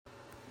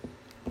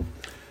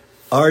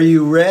Are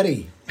you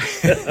ready?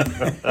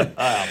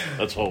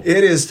 Let's hope.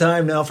 It is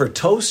time now for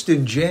Toast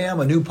and Jam,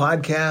 a new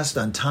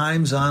podcast on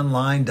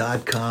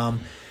timesonline.com.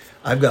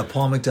 I've got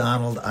Paul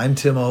McDonald. I'm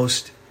Tim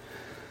Ost.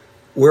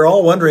 We're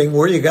all wondering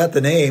where you got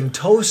the name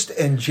Toast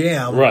and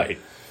Jam. Right.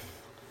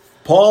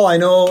 Paul, I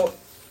know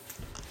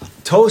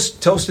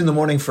Toast in the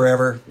morning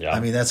forever. Yeah. I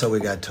mean, that's how we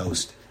got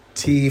Toast.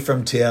 T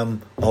from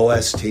Tim,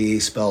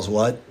 O-S-T, spells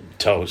what?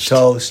 Toast.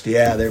 Toast,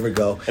 yeah, there we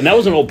go. And that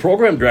was an old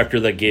program director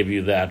that gave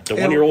you that,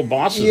 one of your old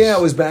bosses. Yeah,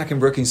 it was back in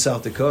Brookings,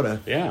 South Dakota.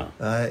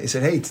 Yeah. He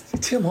said, hey,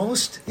 Tim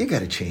Ost, you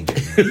got to change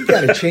it. You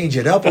got to change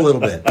it up a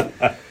little bit.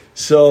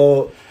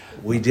 So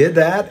we did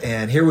that,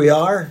 and here we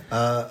are.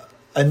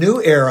 A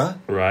new era.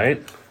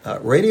 Right.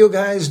 Radio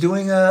guys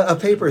doing a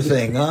paper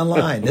thing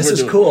online. This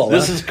is cool.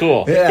 This is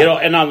cool. Yeah.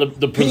 And on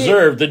the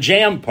preserve, the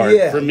jam part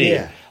for me,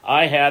 yeah.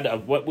 I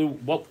had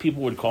what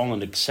people would call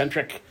an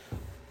eccentric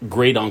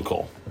great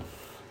uncle.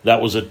 That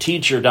was a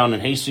teacher down in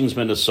Hastings,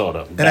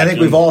 Minnesota. And I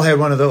think we've all had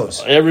one of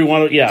those.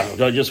 Everyone, yeah.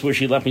 I just wish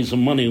he left me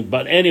some money.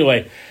 But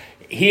anyway,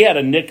 he had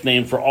a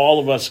nickname for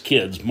all of us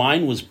kids.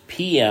 Mine was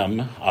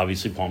PM,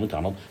 obviously Paul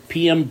McDonald.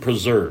 PM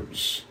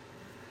Preserves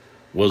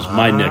was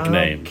my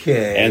nickname.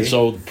 Okay. And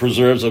so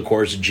Preserves, of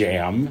course,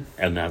 Jam.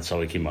 And that's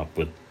how we came up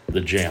with the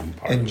jam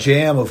part. And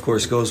jam, of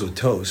course, goes with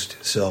toast.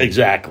 So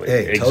Exactly.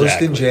 Hey, Toast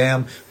and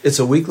Jam. It's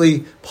a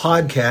weekly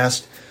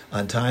podcast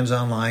on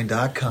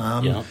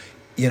timesonline.com. Yeah.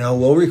 You know,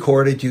 we'll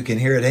record it. You can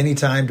hear it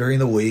anytime during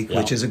the week, Yeah.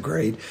 which is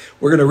great.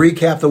 We're going to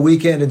recap the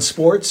weekend in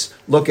sports,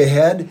 look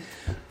ahead.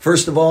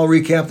 First of all,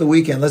 recap the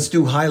weekend. Let's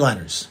do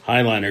Highliners.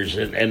 Highliners.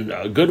 And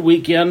a good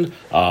weekend.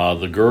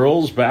 The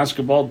girls'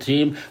 basketball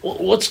team. Well,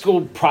 let's go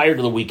prior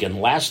to the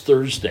weekend. Last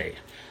Thursday,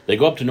 they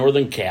go up to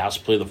Northern Cass,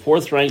 play the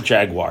 4th-ranked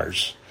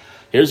Jaguars.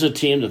 Here's a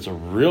team that's a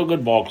real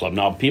good ball club.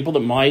 Now, people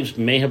that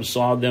may have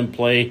saw them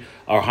play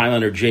our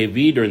Highlander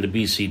JV during the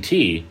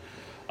BCT,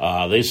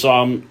 they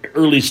saw them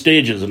early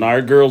stages, and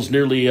our girls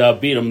nearly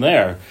beat them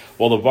there.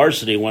 Well, the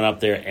varsity went up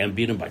there and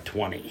beat them by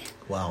 20.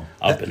 Wow.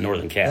 Up in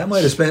Northern Cass.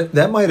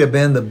 That might have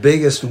been the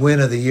biggest win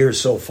of the year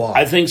so far.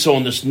 I think so.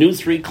 In this new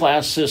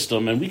 3-class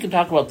system, and we can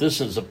talk about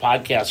this as the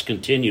podcast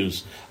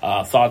continues,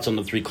 thoughts on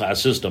the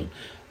 3-class system.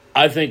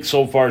 I think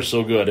so far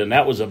so good, and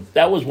that was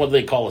what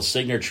they call a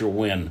signature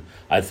win,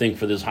 I think,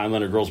 for this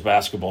Highlander girls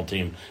basketball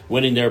team,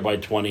 winning there by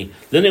 20.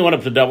 Then they went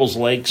up to Devil's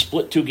Lake,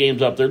 split 2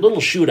 games up there, little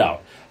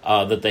shootout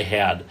that they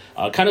had,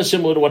 kind of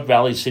similar to what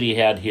Valley City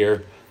had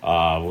here.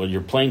 When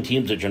you're playing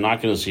teams that you're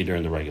not going to see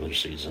during the regular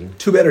season.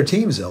 2 better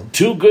teams, though.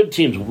 2 good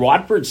teams.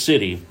 Watford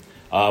City.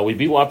 We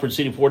beat Watford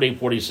City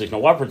 48-46. Now,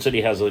 Watford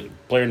City has a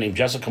player named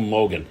Jessica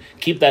Mogan.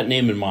 Keep that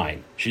name in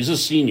mind. She's a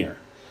senior.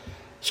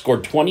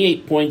 Scored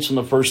 28 points in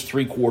the first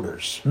 3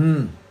 quarters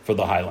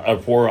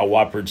for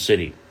Watford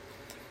City.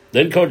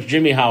 Then Coach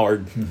Jimmy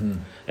Howard,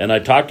 and I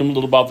talked to him a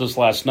little about this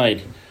last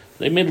night,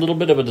 they made a little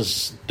bit of a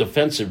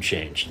defensive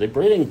change. They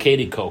brought in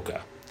Katie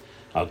Coca.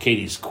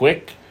 Katie's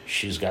quick.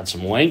 She's got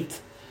some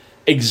length.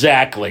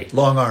 Exactly.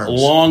 Long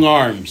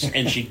arms.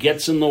 And she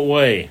gets in the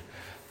way.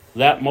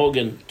 That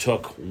Mogan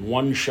took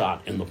 1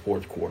 shot in the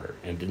 4th quarter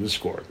and didn't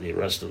score the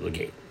rest of the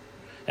game.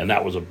 And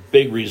that was a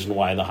big reason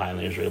why the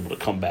Highlanders were able to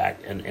come back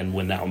and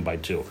win that one by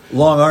 2.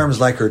 Long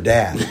arms like her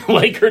dad.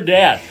 Like her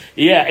dad.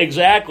 Yeah,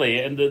 exactly.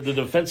 And the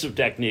defensive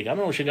technique. I don't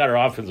know if she got her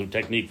offensive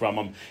technique from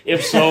him.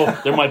 If so,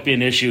 there might be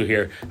an issue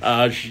here.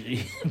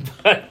 She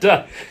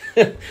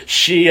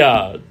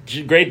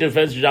great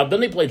defensive job. Then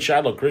they played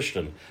Shiloh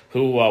Christian,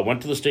 who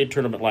went to the state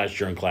tournament last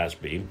year in Class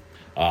B.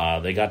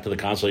 They got to the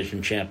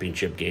Consolation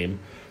Championship game,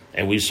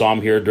 and we saw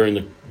them here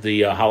during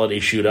the holiday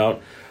shootout,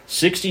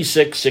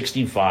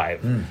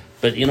 66-65.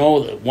 But, you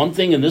know, one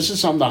thing, and this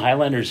is something the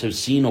Highlanders have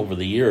seen over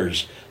the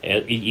years,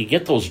 you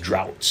get those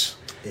droughts.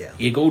 Yeah.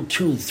 You go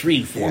 2,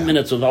 3, 4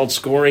 minutes without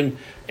scoring,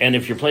 and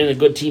if you're playing a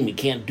good team, you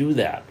can't do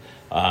that.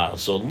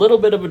 So a little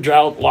bit of a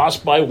drought,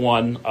 lost by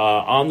 1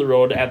 on the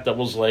road at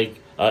Devil's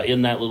Lake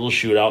in that little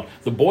shootout.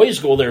 The boys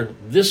go there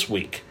this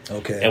week.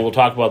 Okay. And we'll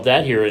talk about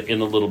that here in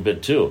a little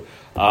bit, too.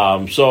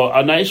 So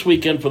a nice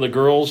weekend for the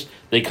girls.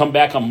 They come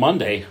back on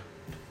Monday,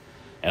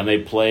 and they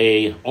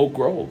play Oak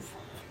Grove.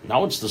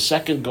 Now it's the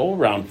second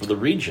go-around for the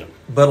region.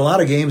 But a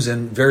lot of games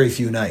in very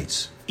few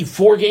nights.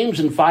 4 games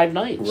in 5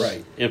 nights.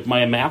 Right. If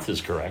my math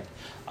is correct.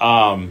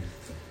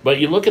 But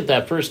you look at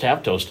that first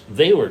half, Toast,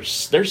 they're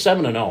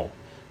 7-0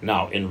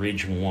 now in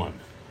Region 1.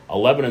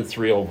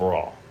 11-3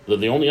 overall. They're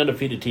the only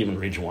undefeated team in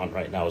Region 1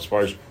 right now as far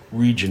as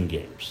region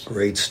games.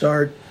 Great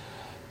start.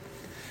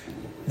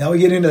 Now we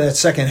get into that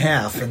second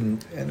half.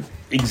 And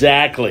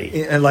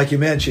Exactly. And like you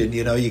mentioned,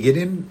 you know, you get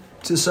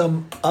into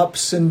some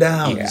ups and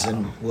downs,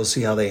 and we'll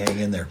see how they hang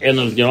in there. And,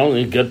 you know,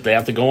 they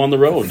have to go on the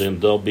road,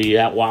 and they'll be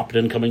at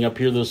Wahpeton coming up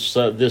here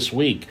this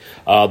week.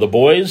 The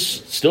boys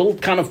still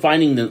kind of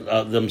finding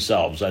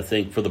themselves, I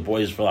think, for the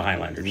boys for the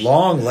Highlanders.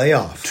 Long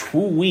layoff. 2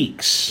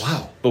 weeks.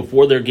 Wow.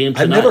 Before their game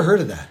tonight. I've never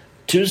heard of that.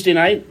 Tuesday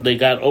night, they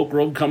got Oak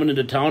Grove coming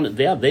into town.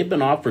 Yeah, they've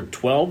been off for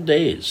 12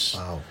 days.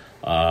 Wow.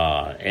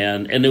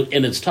 And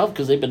it's tough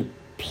because they've been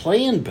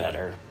playing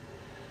better,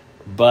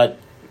 but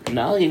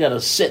now you got to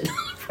sit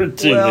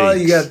 2 Well,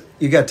 weeks.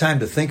 you got time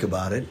to think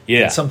about it.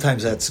 Yeah. And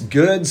sometimes that's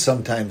good.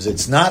 Sometimes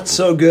it's not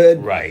so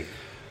good. Right.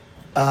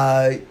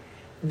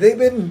 They've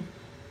been,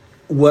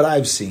 what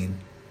I've seen,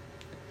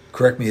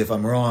 correct me if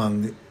I'm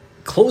wrong,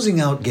 closing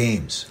out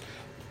games.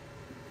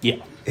 Yeah.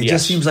 It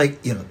just seems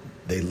like,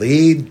 they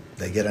lead,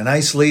 they get a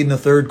nice lead in the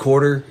third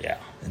quarter, Yeah.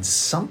 and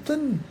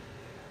something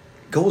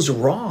goes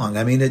wrong.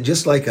 I mean, it's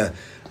just like a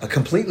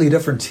completely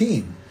different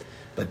team.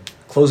 But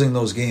closing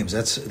those games,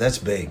 that's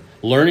big.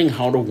 Learning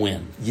how to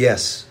win.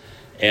 Yes.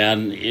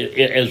 And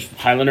as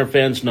Highlander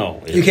fans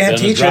know, You can't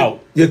teach it.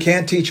 You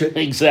can't teach it.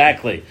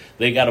 Exactly.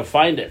 They got to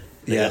find it.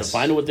 They got to Yes.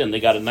 find it within. They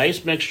got a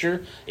nice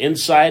mixture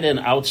inside and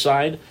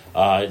outside.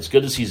 It's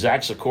good to see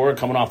Zach Sikora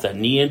coming off that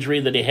knee injury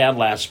that he had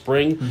last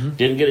spring.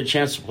 Didn't get a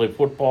chance to play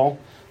football.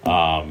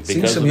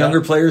 Seeing some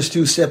younger players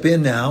too step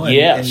in now,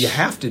 and you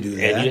have to do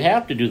that. And you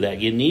have to do that.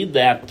 You need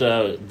that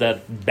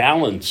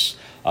balance.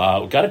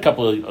 Got a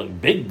couple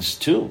of bigs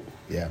too.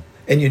 Yeah,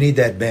 and you need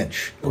that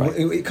bench. Right.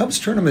 When it comes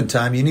tournament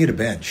time, you need a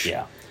bench.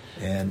 Yeah.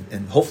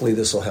 And hopefully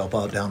this will help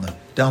out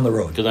down the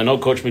road. Because I know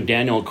Coach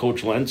McDaniel and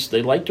Coach Lentz,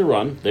 they like to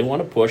run. They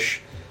want to push.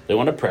 They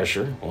want to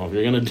pressure. Well, if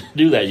you're going to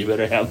do that, you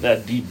better have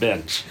that deep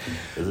bench,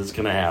 because it's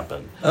going to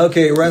happen.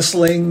 Okay,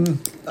 wrestling.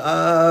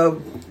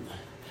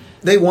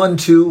 They won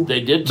 2.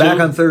 They did back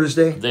too. on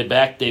Thursday.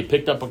 They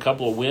picked up a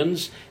couple of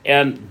wins,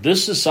 and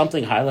this is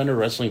something Highlander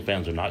wrestling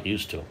fans are not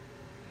used to.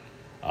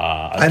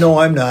 I know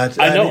I'm not.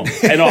 I know.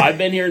 I've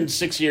been here in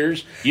 6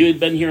 years. You had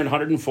been here in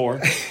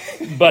 104,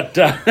 but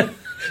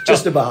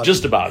Just about.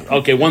 Just about.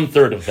 Okay,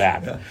 1/3 of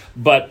that. Yeah.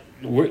 But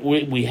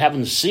we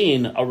haven't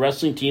seen a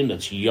wrestling team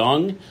that's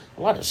young.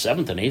 A lot of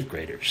 7th and 8th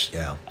graders.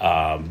 Yeah.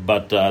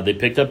 But they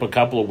picked up a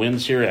couple of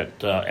wins here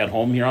at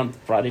home here on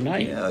Friday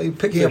night. Yeah, you're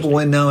picking up a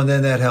win now and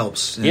then, that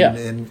helps.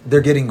 And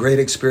they're getting great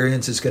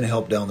experience. It's going to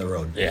help down the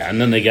road. Yeah, and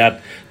then they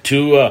got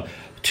two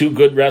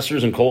good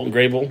wrestlers in Colton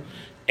Grable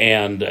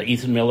and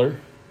Ethan Miller.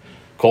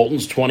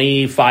 Colton's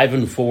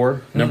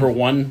 25-4, number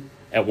 1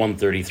 at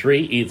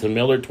 133. Ethan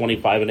Miller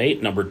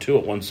 25-8, number 2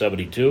 at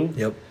 172.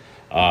 Yep.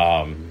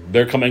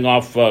 They're coming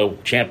off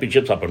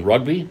championships up in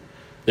rugby.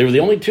 They were the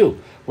only 2.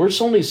 We're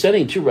only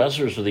sending 2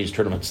 wrestlers for these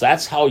tournaments.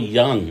 That's how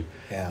young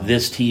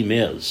this team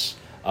is.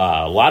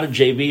 A lot of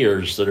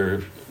JVers that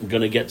are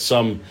going to get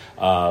some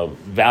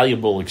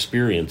valuable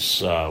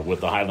experience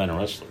with the Highlander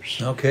wrestlers.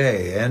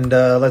 Okay, and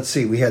let's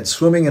see. We had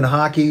swimming and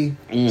hockey.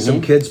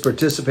 Some kids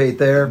participate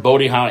there.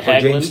 Bodie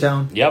Haglund.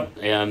 Jamestown. Yep,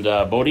 and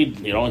Bodie,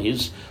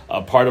 he's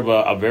a part of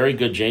a very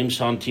good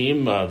Jamestown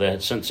team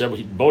that since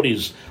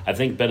Bodie's, I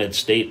think, been at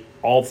state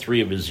all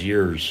 3 of his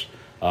years.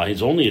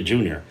 He's only a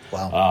junior.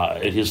 Wow.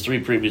 His 3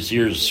 previous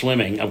years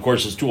swimming. Of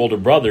course, his 2 older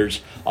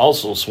brothers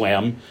also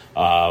swam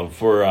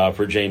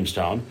for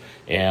Jamestown.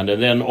 And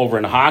then over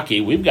in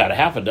hockey, we've got a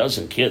half a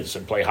dozen kids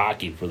that play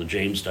hockey for the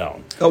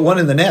Jamestown. Got one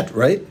in the net,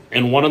 right?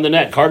 And one in the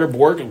net. Carter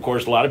Borg, of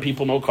course, a lot of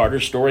people know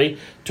Carter's story.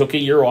 Took a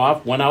year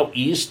off, went out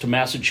east to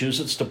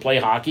Massachusetts to play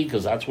hockey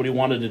because that's what he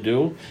wanted to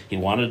do. He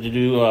wanted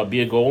to be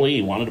a goalie.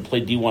 He wanted to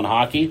play D1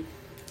 hockey.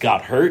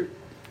 Got hurt.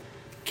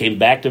 Came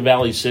back to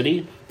Valley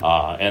City.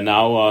 And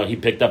now he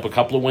picked up a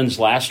couple of wins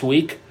last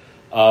week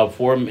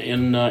for him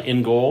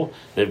in goal.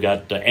 They've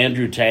got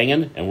Andrew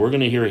Tangen, and we're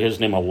going to hear his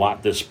name a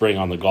lot this spring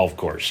on the golf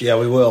course. Yeah,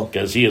 we will.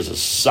 Because he is a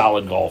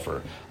solid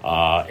golfer.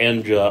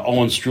 And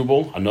Owen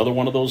Struble, another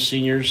one of those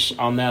seniors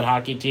on that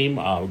hockey team.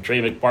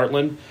 Trey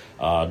McPartland,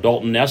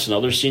 Dalton Ness,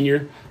 another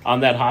senior on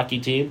that hockey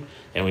team.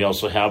 And we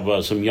also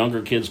have some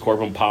younger kids,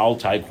 Corbin Powell,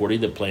 Ty Cordy,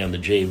 that play on the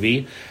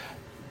JV.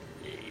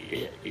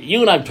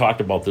 You and I have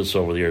talked about this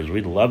over the years.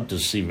 We'd love to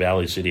see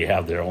Valley City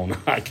have their own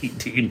hockey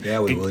team.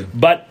 Yeah, we would.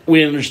 But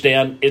we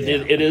understand it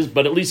is.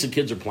 But at least the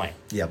kids are playing.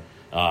 Yep.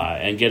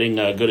 And getting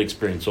a good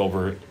experience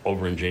over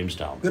in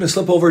Jamestown. I'm going to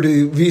slip over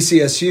to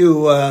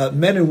VCSU.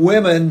 Men and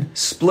women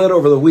split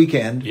over the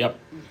weekend. Yep.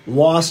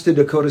 Lost to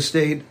Dakota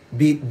State,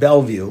 beat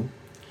Bellevue.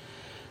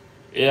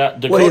 Yeah.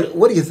 Dakota,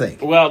 What do you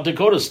think? Well,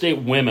 Dakota State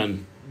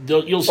women,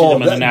 you'll see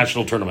them in the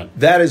national tournament.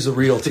 That is a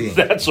real team.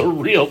 That's a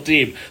real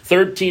team.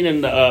 13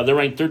 and they're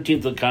ranked 13th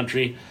in the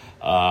country.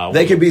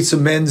 They could beat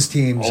some men's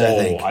teams,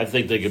 I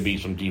think. They could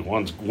beat some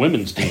D1's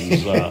women's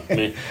teams.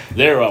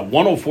 They're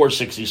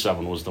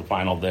 104-67 was the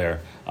final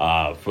there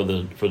for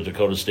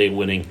Dakota State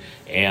winning,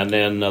 and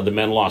then the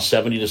men lost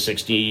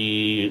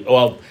 70-60.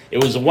 Well,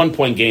 it was a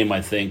 1-point game,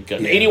 I think.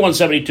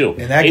 81-72.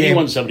 And that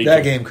 81-72.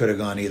 That game could have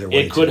gone either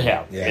way. It could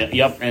have. Yeah.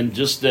 Yep. And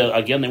just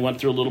again, they went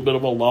through a little bit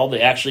of a lull.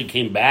 They actually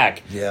came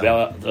back.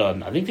 Yeah.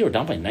 I think they were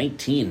down by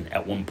 19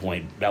 at one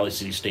point. Valley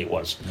City State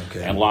was,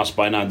 and lost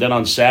by 9. Then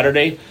on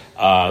Saturday,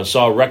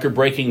 saw a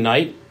record-breaking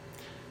night.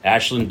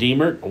 Ashlyn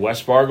Deemert, a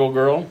West Fargo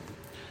girl,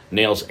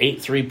 nails 8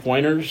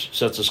 3-pointers,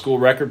 sets a school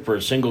record for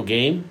a single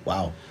game.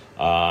 Wow.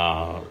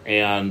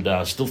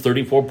 And still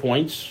 34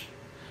 points.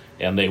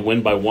 And they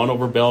win by 1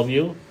 over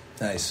Bellevue.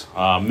 Nice.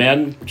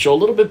 Men show a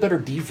little bit better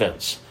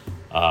defense,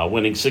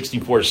 winning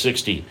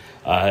 64-60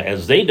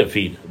 as they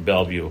defeat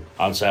Bellevue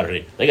on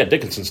Saturday. They got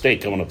Dickinson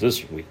State coming up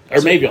this week.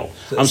 Or Mayville.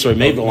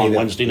 Mayville on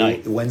Wednesday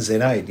night. Wednesday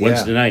night, yeah.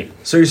 Wednesday night.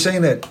 So you're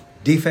saying that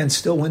defense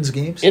still wins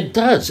games? It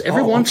does.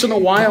 Every once in a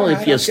while,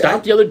 if you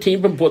stop the other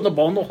team from putting the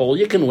ball in the hole,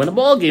 you can win a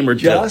ball game or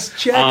two. Just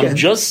checking. I'm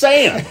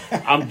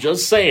just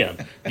saying.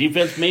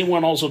 Defense may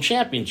win also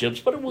championships,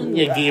 but it will win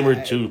you a game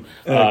or two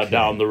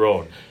down the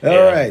road. All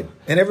right.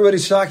 And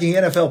everybody's talking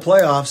NFL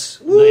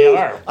playoffs. Woo! They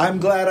are. I'm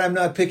glad I'm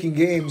not picking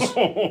games.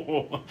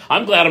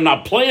 I'm glad I'm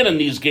not playing in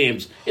these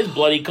games. It's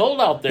bloody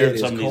cold out there in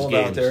some of these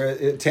games. It is cold out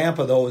there.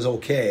 Tampa, though, was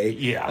okay.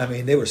 Yeah. I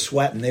mean, they were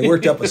sweating. They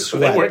worked up a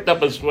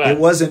sweat. It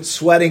wasn't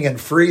sweating and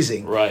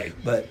freezing. Right.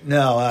 But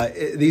no,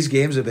 these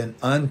games have been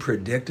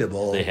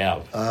unpredictable. They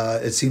have.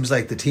 It seems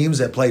like the teams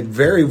that played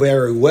very,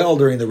 very well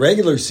during the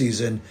regular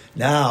season,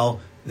 now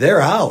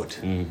they're out.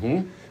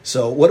 Mm-hmm.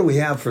 So what do we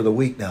have for the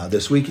week now?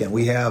 This weekend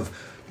we have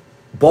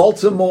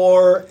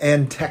Baltimore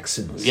and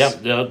Texans.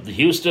 Yep,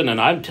 Houston, and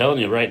I'm telling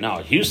you right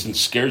now, Houston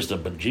scares the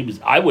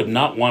bejeebus. I would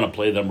not want to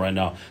play them right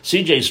now.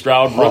 C.J.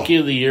 Stroud, Rookie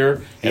of the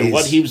Year, and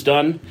what he's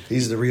done.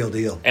 He's the real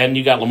deal. And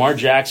you got Lamar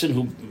Jackson,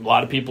 who a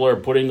lot of people are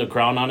putting the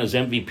crown on as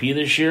MVP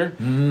this year.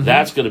 Mm-hmm.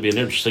 That's going to be an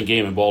interesting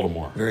game in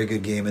Baltimore. Very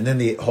good game. And then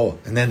the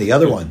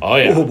other one. Oh,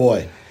 yeah. Oh,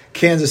 boy.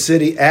 Kansas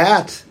City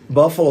at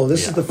Buffalo.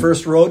 This is the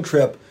first road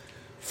trip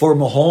for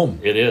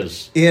Mahomes. It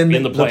is. In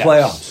the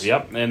playoffs.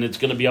 Yep, and it's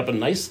going to be up in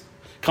nice,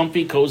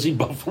 comfy, cozy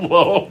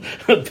Buffalo.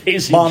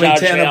 Facing Mommy Josh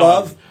 10 Allen.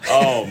 above.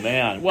 Oh,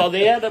 man. Well,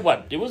 they had,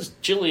 it was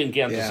chilly in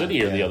Kansas City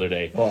here the other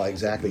day. Well,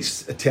 exactly.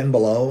 10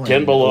 below.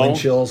 10 below. Wind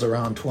chills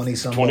around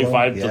 20-something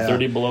 25 to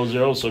 30 below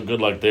zero, so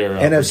good luck there.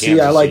 NFC,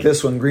 I like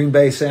this one. Green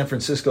Bay, San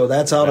Francisco.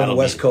 That's out on the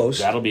West Coast.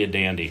 That'll be a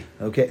dandy.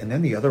 Okay, and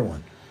then the other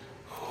one.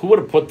 Who would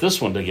have put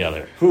this one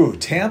together? Who?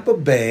 Tampa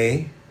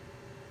Bay.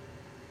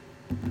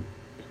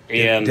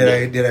 And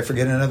did I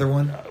forget another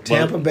one?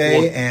 Tampa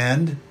Bay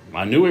and...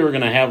 I knew we were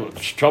going to have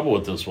trouble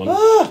with this one.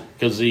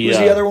 Who's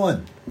the other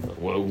one?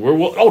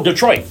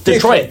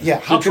 Detroit. Yeah,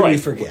 how could we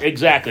forget?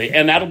 Exactly,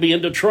 and that'll be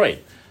in Detroit.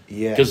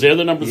 Yeah. Because they're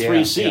the number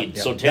 3 seed.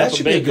 Yeah. So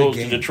Tampa Bay goes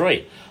to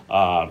Detroit.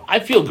 I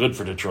feel good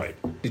for Detroit.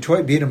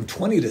 Detroit beat them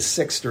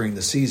 20-6 during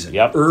the season.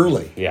 Yep.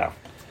 Early. Yeah.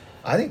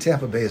 I think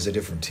Tampa Bay is a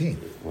different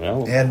team.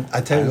 Well, and I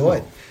tell you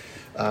what,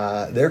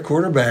 their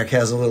quarterback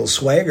has a little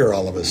swagger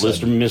all of a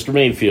sudden. Mr.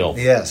 Mayfield.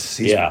 Yes.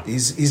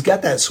 He's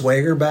got that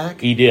swagger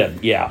back. He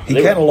did, yeah. He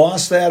kind of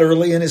lost that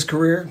early in his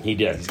career. He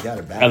did. He's got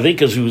it back. I think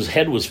because his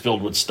head was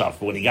filled with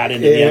stuff when he got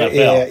into the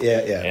NFL.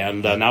 Yeah.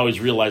 And now he's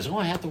realizing,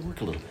 I have to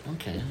work a little bit.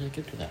 Okay, I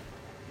get to that.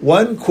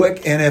 One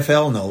quick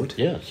NFL note.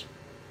 Yes.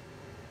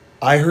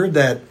 I heard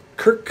that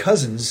Kirk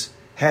Cousins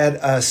had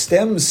a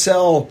stem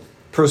cell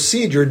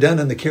procedure done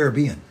in the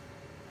Caribbean.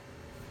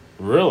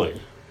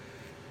 Really?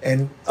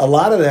 And a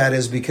lot of that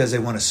is because they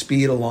want to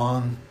speed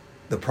along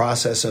the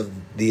process of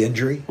the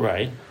injury.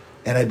 Right.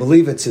 And I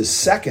believe it's his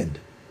second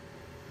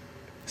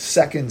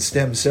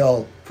stem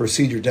cell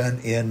procedure done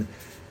in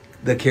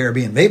the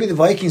Caribbean. Maybe the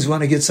Vikings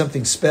want to get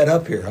something sped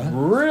up here, huh?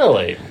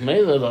 Really?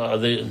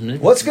 Maybe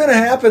what's going to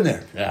happen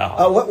there?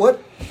 Yeah.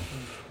 What?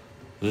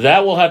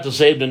 That we'll have to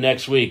save to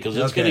next week because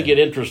it's going to get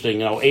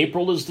interesting.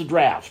 April is the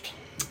draft.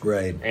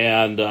 Right.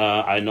 And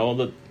I know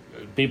that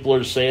people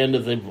are saying that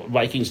the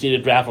Vikings need to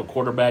draft a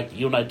quarterback.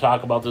 You and I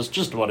talk about this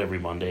just about every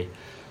Monday.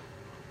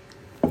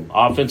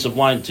 Offensive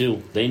line,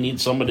 too. They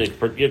need somebody to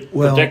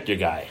protect your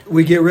guy.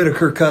 We get rid of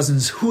Kirk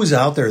Cousins. Who's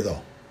out there,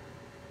 though?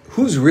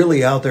 Who's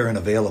really out there and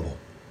available?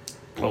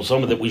 Well,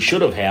 someone that we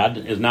should have had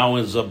is now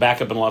a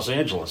backup in Los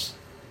Angeles.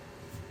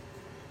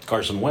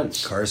 Carson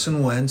Wentz.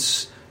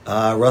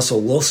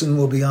 Russell Wilson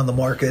will be on the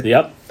market.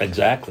 Yep,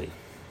 exactly.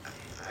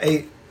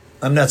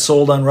 I'm not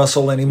sold on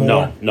Russell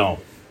anymore. No.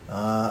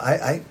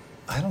 I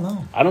don't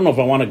know. I don't know if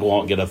I want to go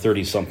out and get a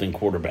 30-something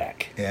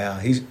quarterback. Yeah,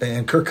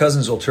 and Kirk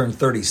Cousins will turn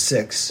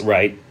 36.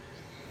 Right.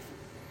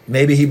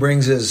 Maybe he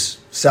brings his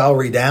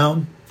salary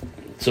down,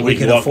 so we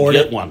can afford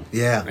it. One.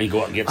 Yeah, and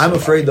go out and get. I'm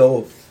afraid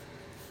though,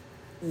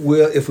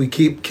 if we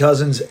keep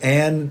Cousins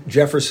and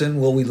Jefferson,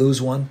 will we lose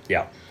one?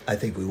 Yeah, I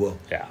think we will.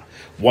 Yeah.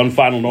 One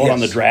final note on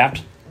the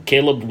draft: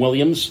 Caleb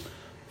Williams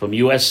from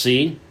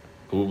USC.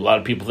 Who a lot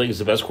of people think is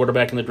the best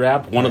quarterback in the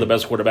draft, one of the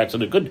best quarterbacks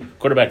in a good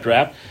quarterback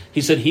draft.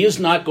 He said he is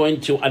not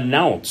going to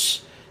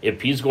announce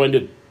if he's going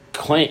to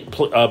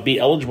be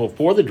eligible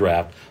for the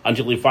draft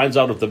until he finds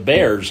out if the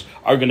Bears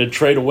are going to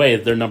trade away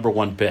their number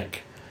 1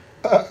 pick.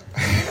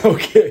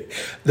 Okay.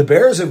 The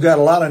Bears have got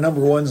a lot of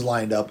number 1s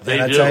lined up. They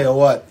do. I tell you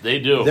what. They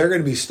do. They're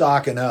going to be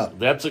stocking up.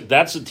 That's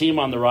a team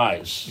on the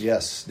rise.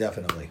 Yes,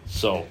 definitely.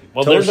 So,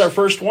 there's our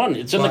first one.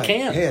 It's in the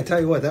can. Hey, I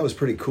tell you what, that was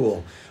pretty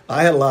cool.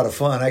 I had a lot of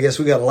fun. I guess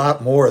we got a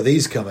lot more of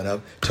these coming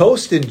up.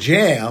 Toast and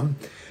Jam.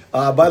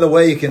 By the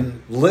way, you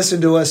can listen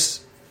to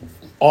us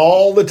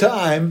all the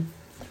time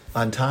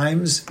on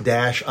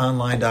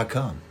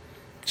times-online.com.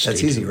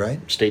 That's easy, right?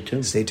 Stay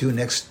tuned. Stay tuned.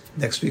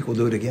 Next week we'll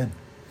do it again.